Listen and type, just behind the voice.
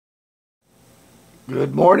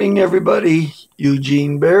Good morning, everybody.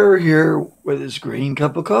 Eugene Bear here with his green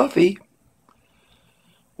cup of coffee.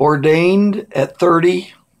 Ordained at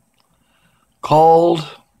 30, called,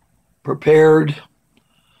 prepared.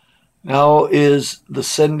 Now is the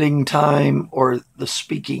sending time or the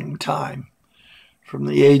speaking time from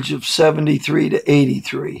the age of 73 to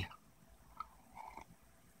 83.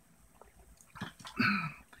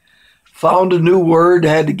 Found a new word,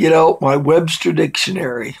 had to get out my Webster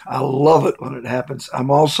dictionary. I love it when it happens.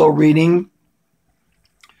 I'm also reading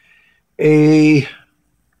a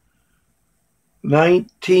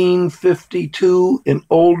 1952 and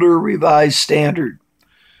older Revised Standard,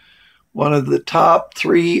 one of the top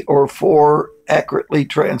 3 or 4 accurately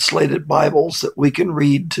translated Bibles that we can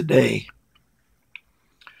read today.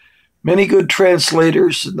 Many good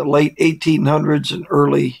translators in the late 1800s and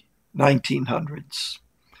early 1900s.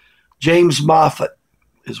 James Moffat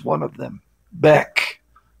is one of them. Beck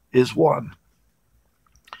is one.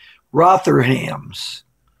 Rotherham's,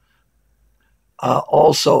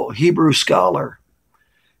 also Hebrew scholar.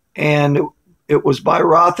 And it was by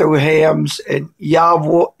Rotherham's and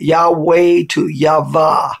Yahweh to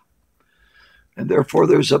Yahweh. And therefore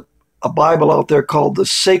there's a Bible out there called the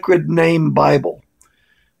Sacred Name Bible.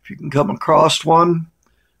 If you can come across one,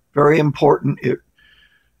 very important.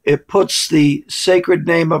 It puts the sacred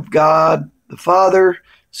name of God the Father,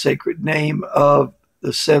 sacred name of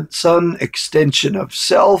the Son, extension of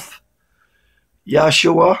self,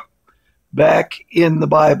 Yahshua, back in the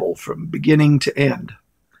Bible from beginning to end.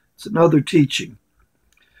 It's another teaching.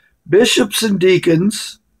 Bishops and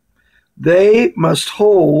deacons, they must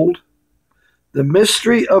hold the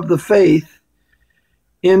mystery of the faith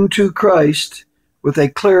into Christ with a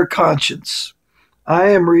clear conscience. I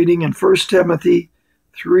am reading in 1 Timothy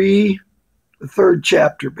 3, the 3rd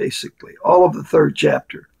chapter, basically, all of the 3rd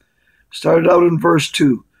chapter. Started out in verse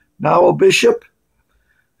 2. Now a bishop,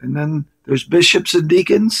 and then there's bishops and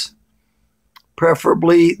deacons.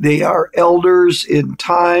 Preferably they are elders in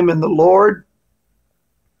time in the Lord.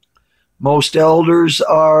 Most elders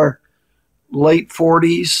are late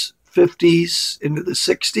 40s, 50s, into the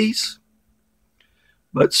 60s.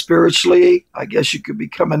 But spiritually, I guess you could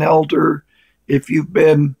become an elder if you've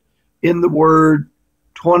been in the Word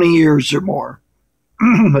 20 years or more.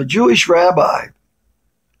 A Jewish rabbi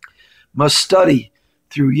must study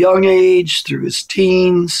through young age, through his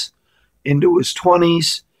teens, into his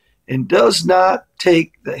 20s, and does not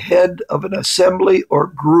take the head of an assembly or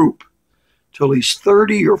group till he's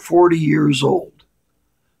 30 or 40 years old.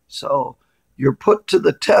 So you're put to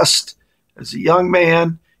the test as a young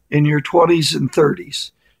man in your 20s and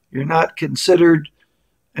 30s. You're not considered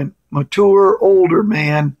a mature older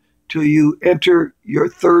man till you enter your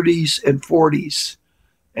 30s and 40s.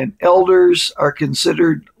 And elders are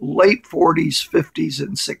considered late 40s, 50s,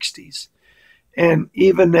 and 60s. And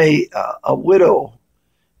even a widow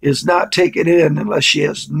is not taken in unless she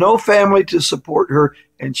has no family to support her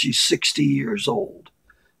and she's 60 years old.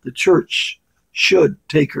 The church should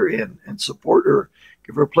take her in and support her,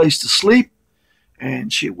 give her a place to sleep,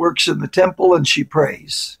 and she works in the temple and she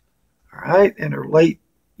prays, all right, in her late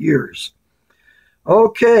years.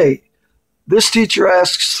 Okay, this teacher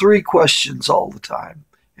asks 3 questions all the time.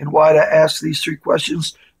 And why to ask these 3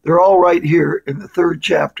 questions? They're all right here in the 3rd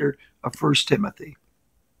chapter of 1 Timothy.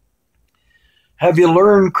 Have you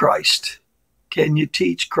learned Christ? Can you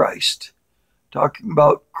teach Christ? Talking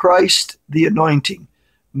about Christ, the anointing,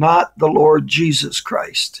 not the Lord Jesus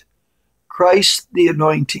Christ. Christ, the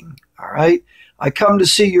anointing, all right? I come to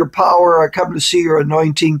see your power. I come to see your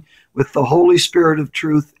anointing with the Holy Spirit of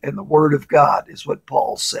truth and the Word of God, is what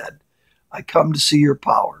Paul said. I come to see your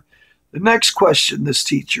power. The next question this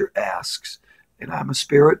teacher asks, and I'm a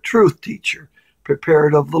spirit truth teacher,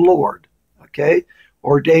 prepared of the Lord, okay?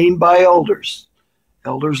 Ordained by elders.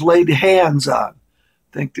 Elders laid hands on.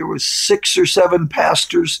 I think there was 6 or 7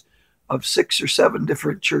 pastors of 6 or 7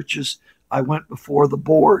 different churches. I went before the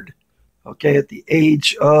board, okay, at the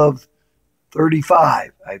age of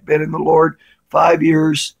 35. I'd been in the Lord 5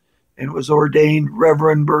 years and was ordained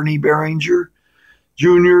Reverend Bernie Behringer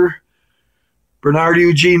Jr., Bernard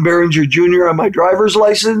Eugene Behringer Jr. on my driver's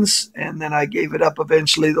license, and then I gave it up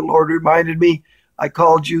eventually. The Lord reminded me, I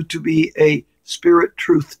called you to be a spirit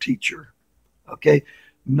truth teacher, okay,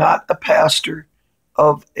 not a pastor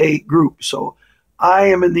of a group. So I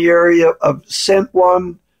am in the area of sent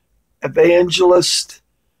one, evangelist,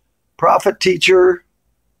 prophet teacher,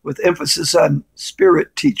 with emphasis on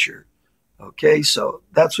spirit teacher. Okay, so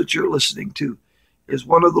that's what you're listening to, is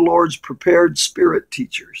one of the Lord's prepared spirit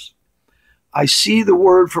teachers. I see the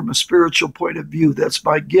word from a spiritual point of view. That's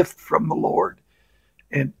my gift from the Lord.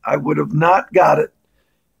 And I would have not got it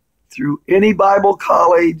through any Bible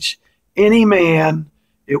college, any man.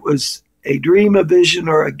 It was a dream, a vision,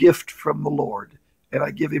 or a gift from the Lord. And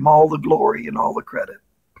I give him all the glory and all the credit.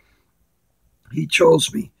 He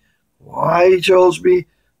chose me. Why he chose me,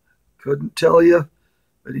 couldn't tell you,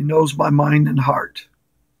 but he knows my mind and heart.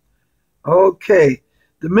 Okay,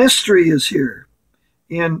 the mystery is here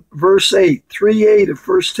in verse 8, 3:8 of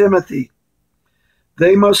 1 Timothy.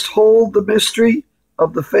 They must hold the mystery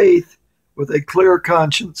of the faith with a clear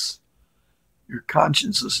conscience. Your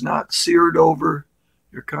conscience is not seared over.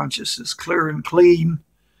 Your conscience is clear and clean.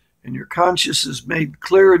 And your conscience is made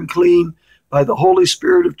clear and clean by the Holy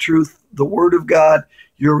Spirit of truth, the Word of God.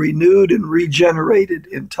 You're renewed and regenerated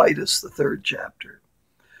in Titus, the 3rd chapter.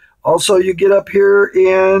 Also, you get up here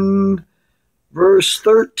in verse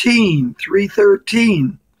 13,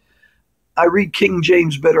 3:13. I read King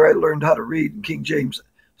James better. I learned how to read in King James,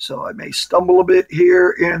 so I may stumble a bit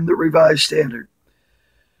here in the Revised Standard.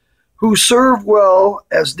 Who serve well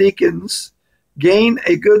as deacons, gain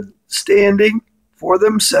a good standing for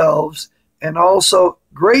themselves, and also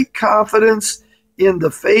great confidence in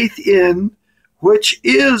the faith in which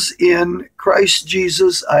is in Christ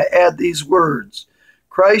Jesus. I add these words,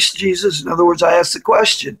 Christ Jesus. In other words, I ask the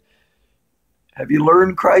question, have you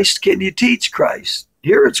learned Christ? Can you teach Christ?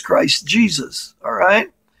 Here it's Christ Jesus, all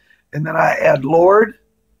right? And then I add Lord.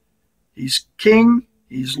 He's King,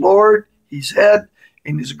 he's Lord, he's head,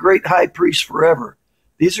 and he's a great high priest forever.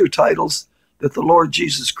 These are titles that the Lord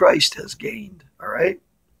Jesus Christ has gained, all right?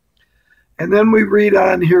 And then we read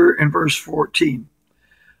on here in verse 14.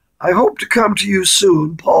 I hope to come to you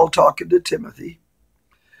soon, Paul talking to Timothy,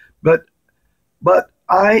 but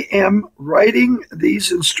I am writing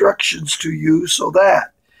these instructions to you so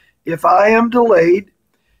that if I am delayed,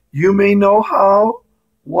 you may know how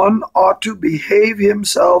one ought to behave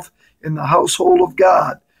himself in the household of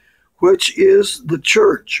God, which is the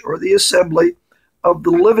church or the assembly of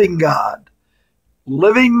the living God.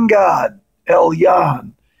 Living God,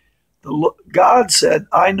 Elyon. God said,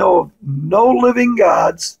 I know of no living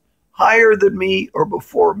gods higher than me or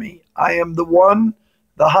before me. I am the one,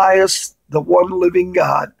 the highest, the one living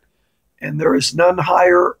God, and there is none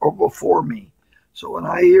higher or before me. So when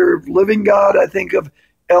I hear of living God, I think of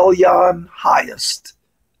Elyon, highest.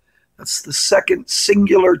 That's the second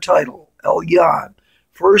singular title, Elyon.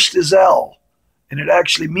 First is El, and it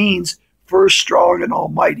actually means first, strong, and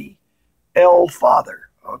almighty. El, Father.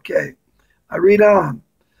 Okay, I read on.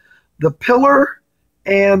 The pillar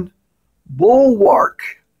and bulwark.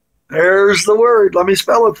 There's the word. Let me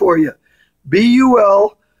spell it for you.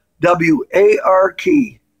 Bulwark.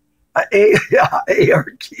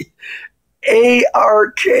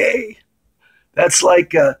 A-R-K. That's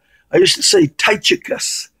like, I used to say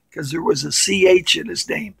Tychicus, because there was a CH in his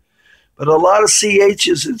name. But a lot of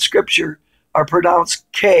CHs in Scripture are pronounced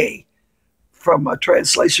K, from a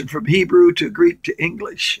translation from Hebrew to Greek to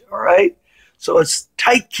English, all right? So it's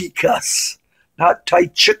Tychicus, not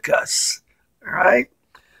Tychicus, all right?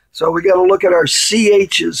 So we got to look at our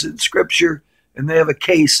CHs in Scripture, and they have a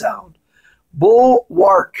K sound.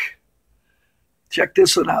 Bulwark. Check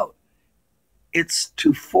this one out. It's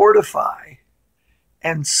to fortify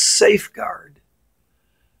and safeguard.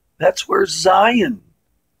 That's where Zion,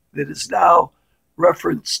 that is now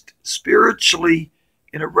referenced spiritually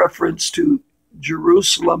in a reference to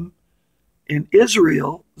Jerusalem in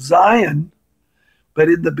Israel, Zion. But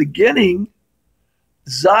in the beginning,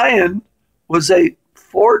 Zion was a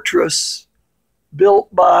fortress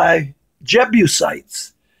built by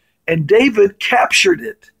Jebusites, and David captured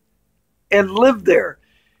it and lived there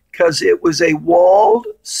because it was a walled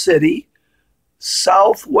city,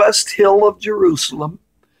 southwest hill of Jerusalem,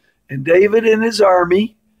 and David and his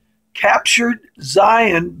army captured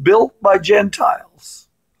Zion, built by Gentiles.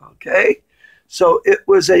 Okay? So it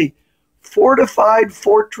was a fortified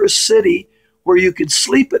fortress city where you could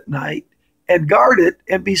sleep at night and guard it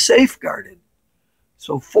and be safeguarded.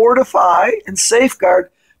 So fortify and safeguard,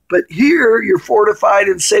 but here you're fortified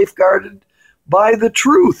and safeguarded by the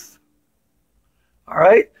truth. All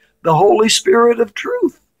right? The Holy Spirit of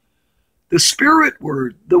truth. The Spirit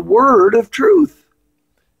word, the word of truth.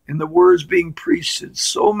 And the words being preached in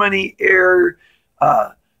so many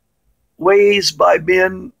ways by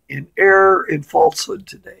men in error and falsehood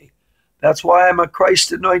today. That's why I'm a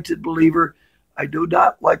Christ-anointed believer. I do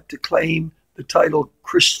not like to claim the title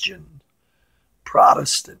Christian,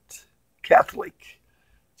 Protestant, Catholic.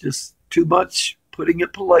 Just too much, putting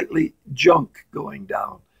it politely, junk going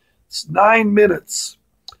down. It's 9 minutes.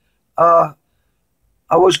 I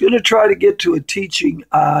was going to try to get to a teaching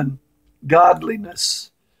on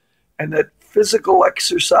godliness and that physical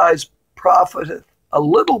exercise profiteth a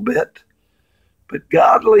little bit, but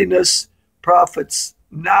godliness profits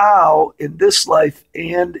now in this life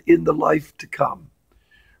and in the life to come.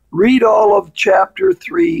 Read all of chapter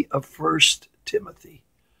 3 of 1 Timothy,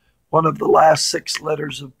 one of the last 6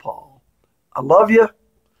 letters of Paul. I love you.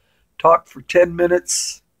 Talk for 10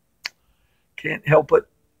 minutes. Can't help it.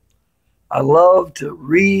 I love to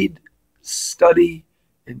read, study,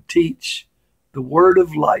 and teach the Word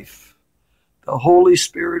of life, the Holy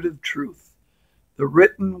Spirit of truth, the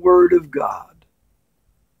written Word of God.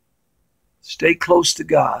 Stay close to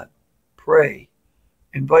God. Pray.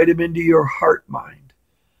 Invite Him into your heart mind.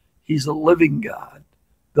 He's a living God,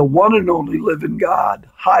 the one and only living God,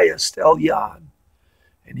 highest Elyon.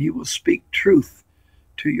 And He will speak truth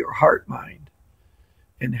to your heart mind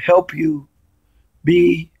and help you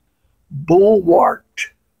be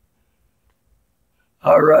bulwarked.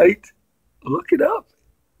 All right? Look it up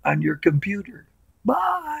on your computer.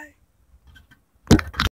 Bye.